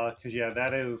 Because yeah,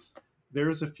 that is.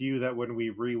 There's a few that when we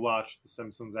rewatch The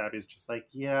Simpsons, that is just like,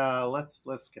 yeah, let's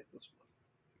get this one.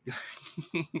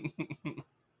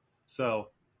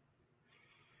 So,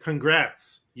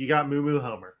 congrats, you got Moo Moo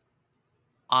Homer.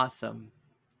 Awesome.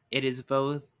 It is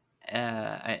both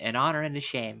an honor and a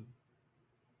shame.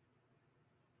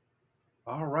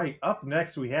 All right, up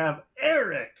next we have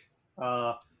Eric.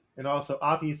 Uh, and also,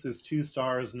 Apis is 2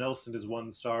 stars, Nelson is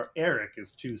 1 star, Eric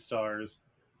is 2 stars.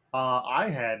 I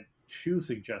had two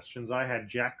suggestions. I had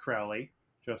Jack Crowley,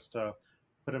 just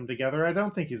put him together. I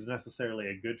don't think he's necessarily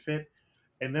a good fit.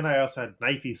 And then I also had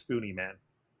Knifey Spoony Man.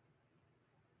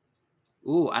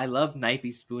 Ooh, I love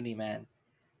Knifey Spoony Man.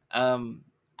 Um,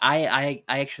 I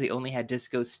actually only had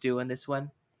Disco Stew in this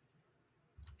one.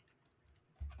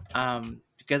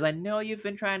 Because I know you've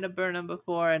been trying to burn him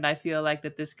before, and I feel like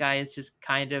that this guy is just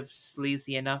kind of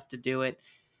sleazy enough to do it.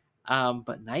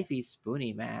 But Knifey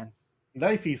Spoony Man.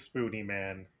 Knifey Spoony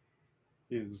Man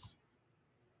is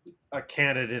a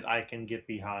candidate I can get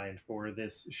behind for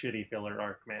this shitty filler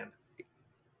arc, man.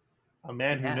 A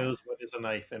man who Yeah. knows what is a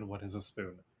knife and what is a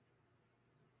spoon.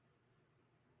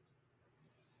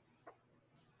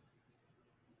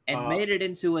 And Uh, made it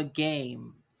into a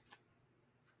game.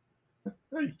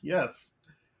 yes.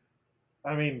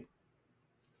 I mean,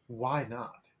 why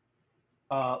not?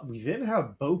 We then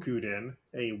have Bokuden,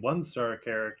 a 1 star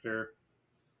character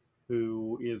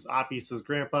who is Apis'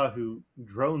 grandpa who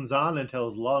drones on and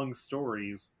tells long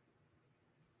stories.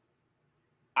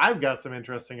 I've got some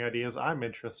interesting ideas. I'm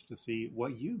interested to see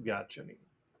what you got, Janine.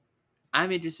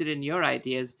 I'm interested in your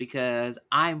ideas because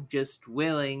I'm just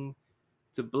willing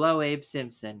to blow Abe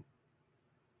Simpson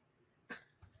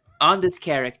on this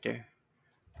character.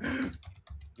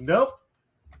 Nope,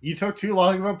 you took too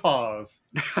long of a pause.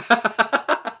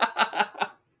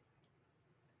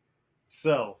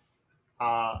 So,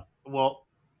 well,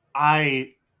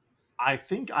 I I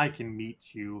think I can meet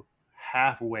you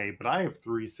halfway, but I have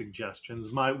three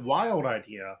suggestions. My wild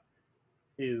idea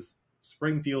is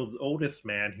Springfield's oldest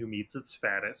man who meets its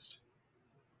fattest.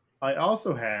 I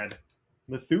also had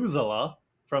Methuselah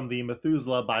from the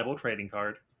Methuselah Bible trading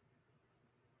card.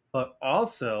 But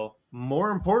also,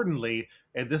 more importantly,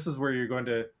 and this is where you're going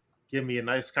to give me a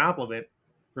nice compliment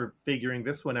for figuring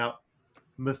this one out,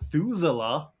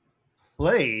 Methuselah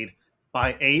played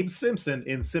by Abe Simpson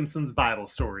in Simpsons Bible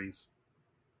stories.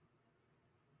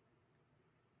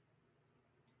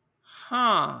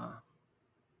 Huh.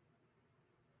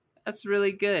 That's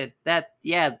really good. That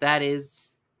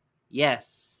is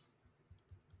yes.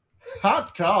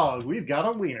 Hot dog, we've got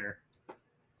a wiener.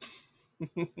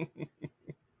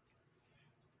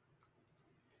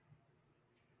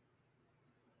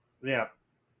 Yeah,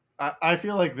 I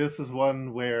feel like this is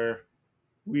one where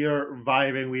we are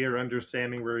vibing, we are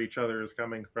understanding where each other is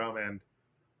coming from, and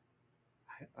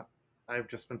I've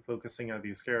just been focusing on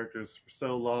these characters for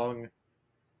so long.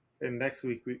 And next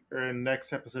week, or in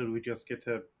next episode, we just get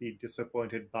to be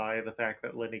disappointed by the fact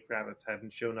that Lenny Kravitz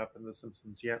hadn't shown up in The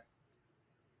Simpsons yet.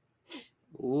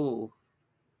 Ooh.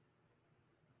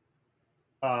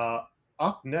 Uh,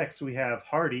 Up next, we have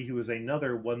Hardy, who is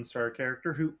another 1 star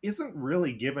character who isn't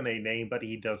really given a name, but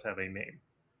he does have a name.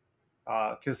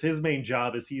 Because his main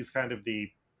job is he's kind of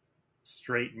the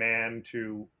straight man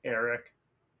to Eric.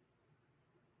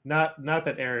 Not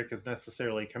that Eric is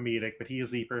necessarily comedic, but he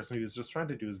is the person who's just trying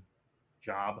to do his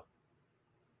job.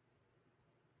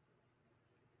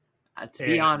 To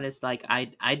be And honest, like I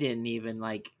didn't even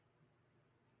like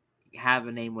have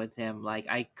a name with him. Like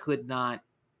I could not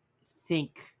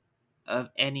think of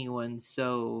anyone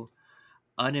so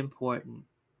unimportant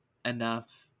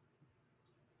enough.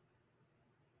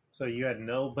 so you had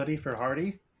nobody for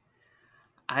Hardy?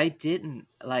 I didn't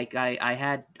like I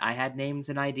had names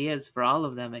and ideas for all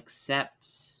of them except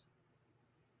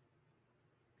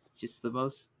it's just the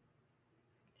most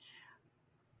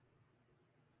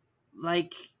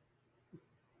like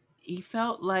he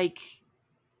felt like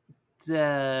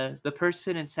the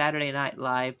person in Saturday Night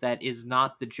Live that is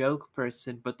not the joke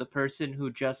person, but the person who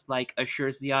just like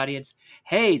assures the audience,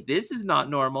 "Hey, this is not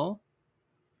normal."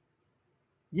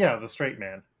 Yeah, the straight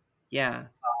man. Yeah.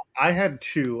 I had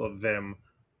two of them,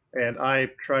 and I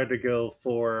tried to go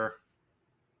for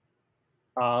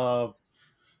uh,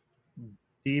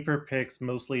 deeper picks,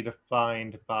 mostly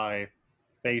defined by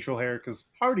facial hair, because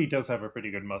Hardy does have a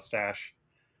pretty good mustache.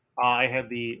 I had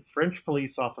the French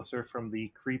police officer from the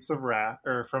Creeps of Wrath,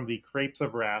 or from the Crepes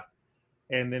of Wrath,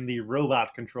 and then the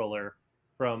robot controller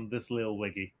from This Lil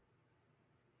Wiggy.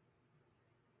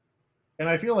 And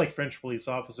I feel like French police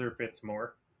officer fits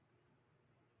more,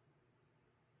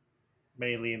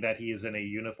 mainly in that he is in a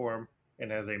uniform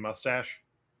and has a mustache,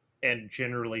 and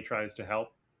generally tries to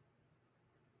help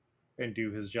and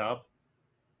do his job.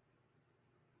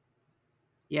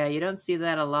 Yeah, you don't see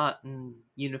that a lot in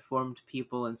uniformed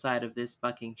people inside of this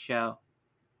fucking show.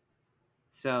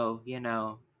 So,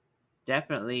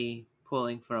 definitely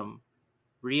pulling from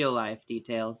real life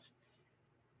details.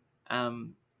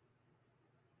 Um,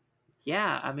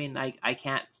 yeah, I mean, I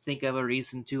can't think of a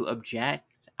reason to object.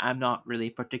 I'm not really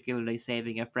particularly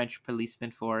saving a French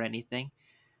policeman for anything.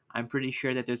 I'm pretty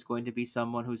sure that there's going to be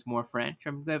someone who's more French.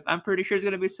 I'm pretty sure there's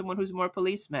going to be someone who's more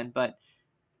policeman, but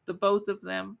the both of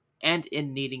them, and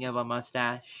in needing of a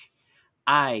mustache,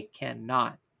 I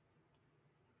cannot.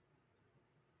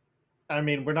 I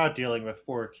mean, we're not dealing with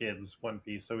four kids One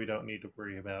Piece, so we don't need to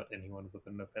worry about anyone with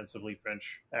an offensively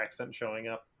French accent showing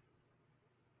up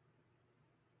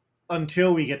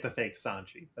until we get to fake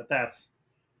Sanji. But that's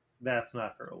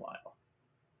not for a while.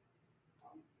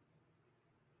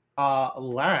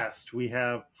 Last, we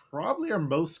have probably our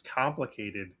most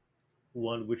complicated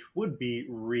one, which would be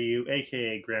Ryu,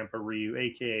 aka Grandpa Ryu,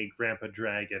 aka Grandpa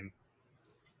Dragon.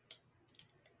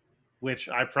 Which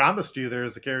I promised you there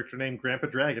is a character named Grandpa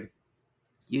Dragon.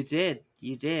 You did.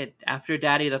 You did. After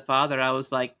Daddy the Father, I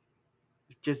was like,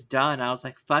 just done. I was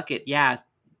like, fuck it. Yeah,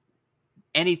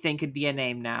 anything could be a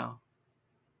name now.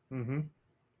 Mm-hmm.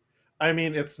 I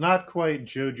mean, it's not quite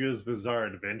JoJo's Bizarre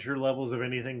Adventure levels of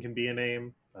anything can be a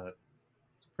name, but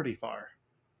it's pretty far.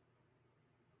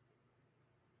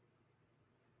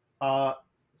 Uh,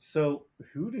 so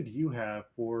who did you have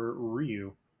for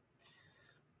Ryu?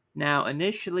 Now,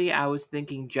 initially, I was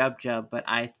thinking Jub Jub, but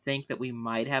I think that we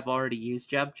might have already used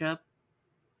Jub Jub.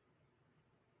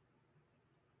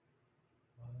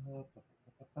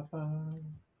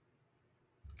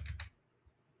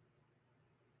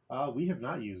 We have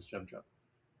not used Jump Jump.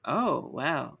 Oh,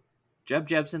 wow. Jub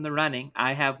Jub's in the running.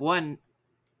 I have one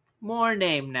more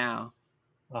name now.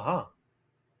 Uh huh.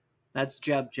 That's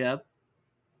Jub Jub.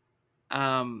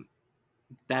 Um,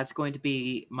 that's going to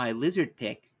be my lizard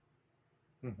pick.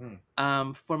 Mm-hmm.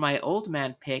 For my old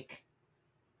man pick,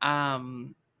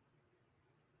 um,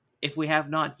 if we have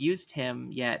not used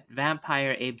him yet,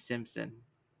 Vampire Abe Simpson.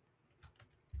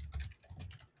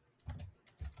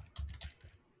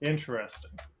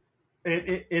 Interesting.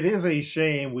 It is a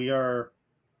shame we are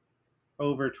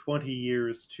over 20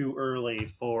 years too early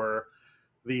for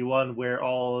the one where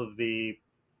all of the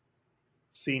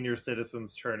senior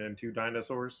citizens turn into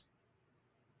dinosaurs,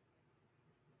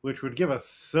 which would give us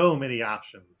so many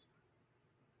options.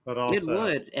 But It also,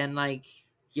 would, and like,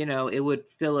 it would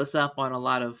fill us up on a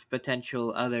lot of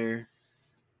potential other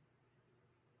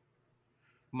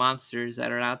monsters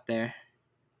that are out there.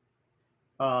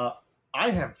 uh,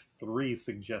 I have three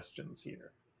suggestions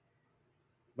here,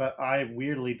 but I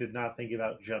weirdly did not think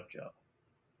about Jub Jub.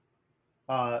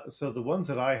 So the ones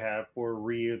that I have for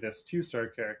Ryu, this two-star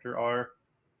character, are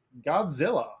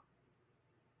Godzilla.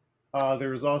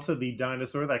 There's also the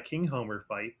dinosaur that King Homer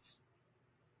fights,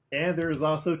 and there's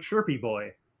also Chirpy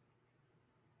Boy.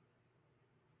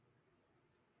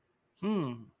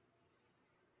 Hmm.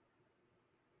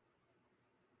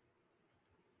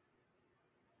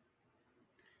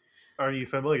 Are you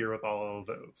familiar with all of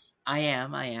those? I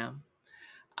am. I am.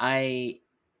 I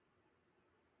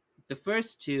the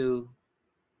first two,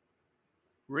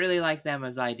 really like them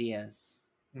as ideas,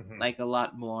 Hmm. like a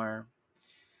lot more.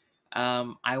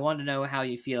 I want to know how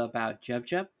you feel about Jub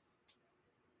Jub.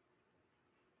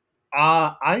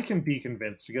 I can be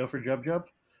convinced to go for Jub Jub.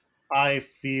 I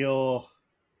feel,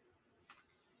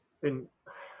 and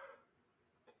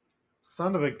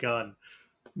son of a gun,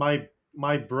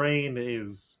 my brain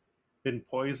is been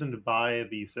poisoned by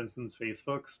the Simpsons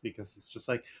Facebooks because it's just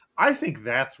like I think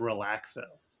that's relaxo.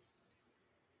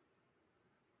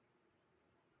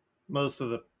 Most of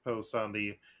the posts on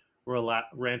the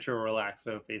Rancho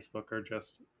Relaxo Facebook are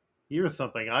just here's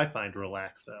something I find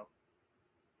relaxo.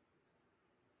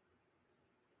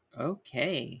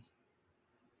 Okay.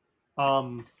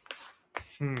 Um,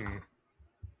 hmm.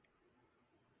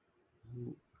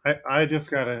 I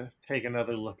just gotta take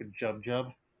another look at Jub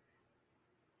Jub.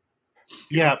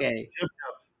 Yeah, Okay. Jub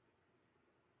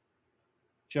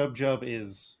Jub Jub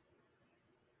is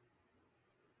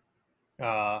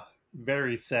uh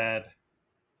very sad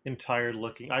and tired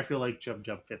looking. I feel like Jub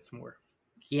Jub fits more.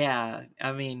 Yeah,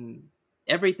 I mean,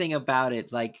 everything about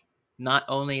it, like, not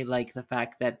only like the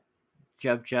fact that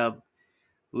Jub Jub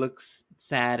looks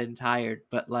sad and tired,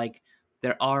 but like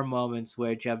there are moments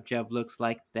where Jub Jub looks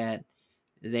like that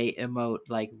they emote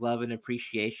like love and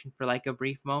appreciation for like a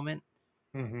brief moment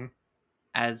Hmm.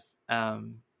 as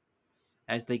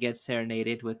as they get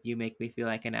serenaded with "You Make Me Feel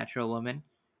Like a Natural Woman."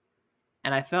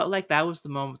 And I felt like that was the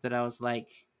moment that I was like,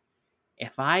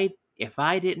 if I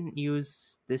didn't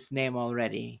use this name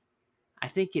already, I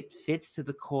think it fits to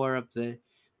the core of the.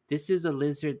 This is a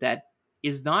lizard that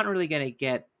is not really going to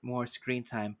get more screen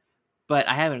time, but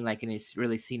I haven't like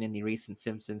really seen any recent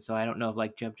Simpsons, so I don't know if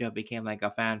like Jub Jub became like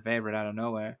a fan favorite out of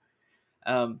nowhere.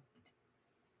 Um,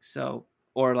 so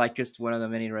or like just one of the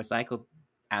many recycled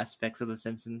aspects of the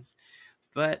Simpsons.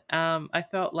 But I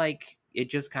felt like it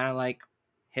just kind of like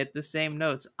hit the same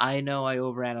notes. I know I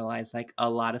overanalyze like a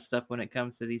lot of stuff when it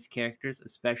comes to these characters,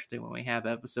 especially when we have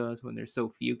episodes when there's so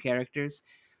few characters.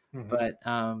 Hmm. But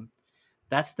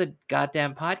that's the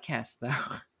goddamn podcast,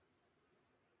 though.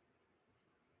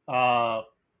 Uh,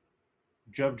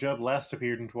 Jub Jub last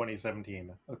appeared in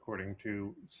 2017, according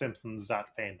to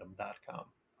Simpsons.fandom.com.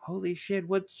 Holy shit,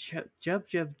 what's Jub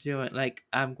Jub doing? Like,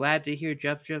 I'm glad to hear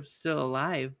Jub Jub's still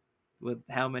alive with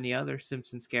how many other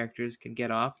Simpsons characters can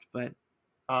get off, but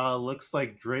Looks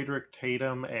like Dredrick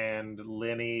Tatum and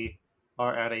Lenny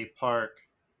are at a park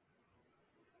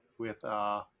with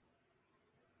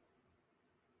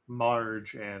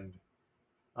Marge and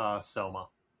Selma.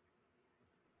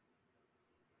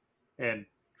 And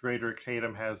Dredrick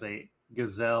Tatum has a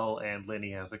gazelle and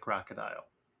Lenny has a crocodile.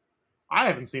 I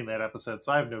haven't seen that episode,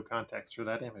 so I have no context for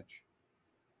that image.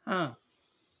 huh.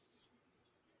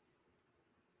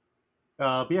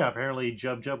 But yeah, apparently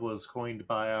Jub Jub was coined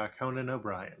by Conan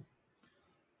O'Brien.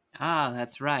 Ah,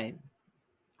 that's right.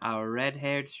 Our red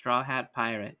haired straw hat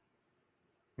pirate.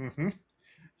 Hmm.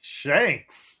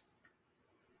 Shanks!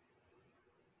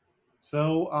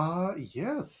 So,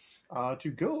 yes. To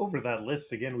go over that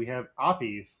list again, we have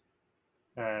Appies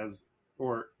as,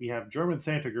 or we have German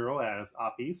Santa Girl as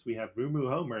Appies. We have Moo Moo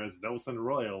Homer as Nelson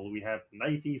Royal. We have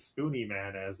Knifey Spoony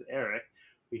Man as Eric.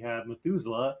 We have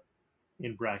Methuselah,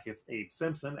 in brackets Abe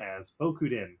Simpson, as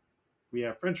Bokudin. We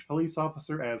have French police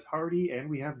officer as Hardy, and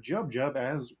we have Jub Jub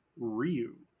as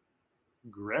Ryu,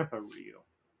 Grandpa Ryu.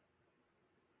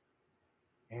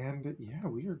 And yeah,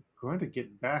 we are going to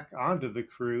get back onto the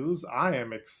cruise. I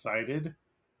am excited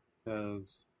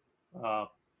because uh,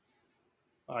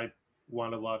 I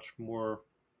want to watch more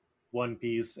One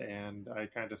Piece, and I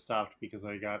kind of stopped because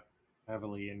I got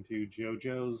heavily into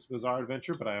JoJo's Bizarre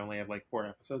Adventure, but I only have like 4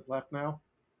 episodes left now.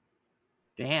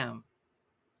 Damn.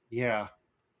 Yeah,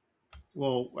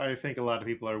 well, I think a lot of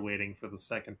people are waiting for the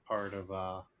second part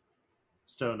of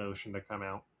Stone Ocean to come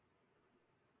out.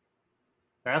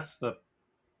 That's the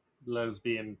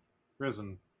lesbian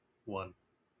prison one,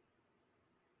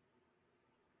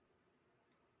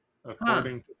 Huh.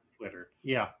 according to Twitter.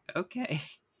 Yeah. Okay.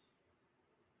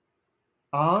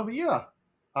 Yeah.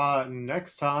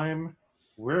 Next time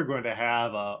we're going to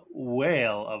have a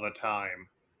whale of a time.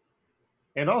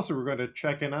 And also we're going to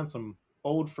check in on some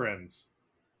old friends.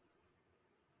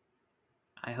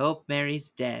 I hope Mary's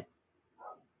dead.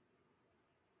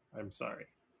 I'm sorry.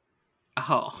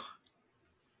 Oh.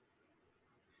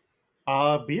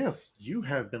 But yes, you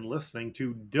have been listening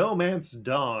to DohMance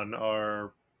Dawn,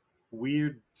 our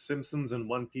weird Simpsons and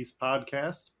One Piece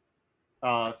podcast.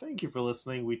 Thank you for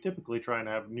listening. We typically try and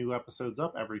have new episodes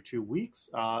up every 2 weeks.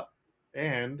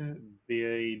 And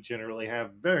they generally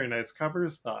have very nice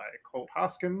covers by Colt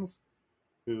Hoskins,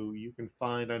 who you can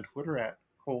find on Twitter at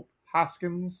Colt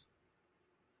Hoskins.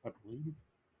 I believe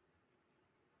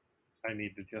I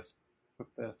need to just put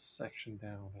this section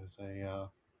down as a.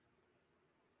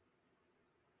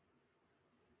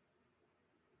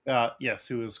 Yes,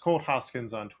 who is Colt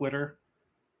Hoskins on Twitter.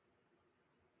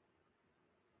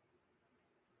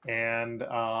 And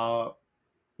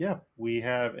yeah, we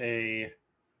have a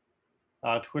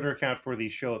Twitter account for the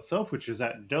show itself, which is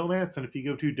at DohMance. And if you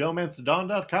go to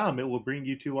dohmancedawn.com, it will bring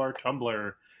you to our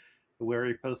Tumblr where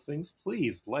we post things.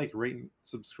 Please like, rate, and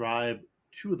subscribe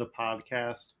to the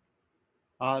podcast.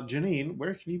 Janine,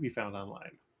 where can you be found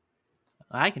online?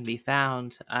 I can be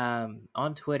found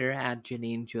on Twitter at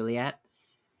Janine Juliet.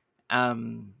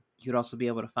 You could also be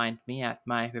able to find me at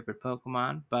My Favorite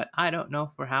Pokemon, but I don't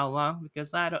know for how long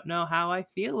because I don't know how I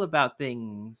feel about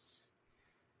things.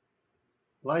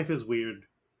 Life is weird.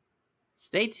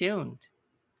 Stay tuned.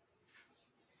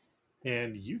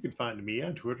 And you can find me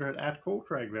on Twitter at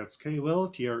Coltreg, that's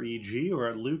KOLTREG, or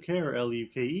at Lukeher,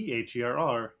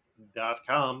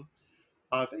 LUKEHERR.com.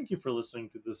 Thank you for listening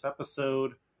to this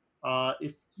episode.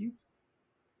 If you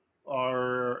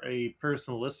are a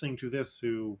person listening to this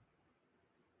who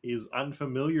is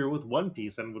unfamiliar with One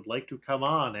Piece and would like to come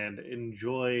on and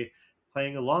enjoy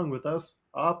playing along with us,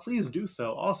 please do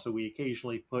so. Also, we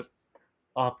occasionally put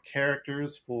up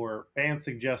characters for fan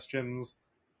suggestions.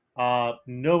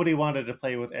 Nobody wanted to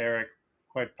play with Eric,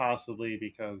 quite possibly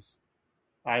because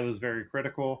I was very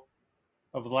critical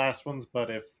of the last ones, but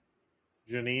if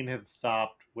Janine had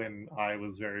stopped when I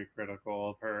was very critical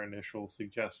of her initial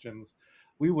suggestions,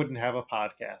 we wouldn't have a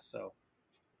podcast. So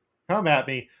come at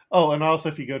me. Oh, and also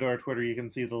if you go to our Twitter, you can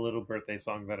see the little birthday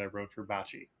song that I wrote for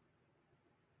Bachi.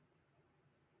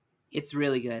 It's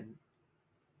really good.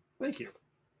 Thank you.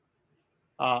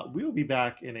 We'll be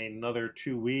back in another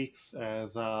 2 weeks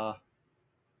as we're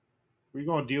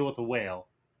going to deal with a whale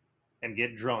and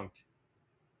get drunk.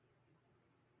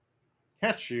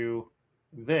 Catch you,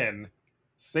 then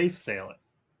safe sailing.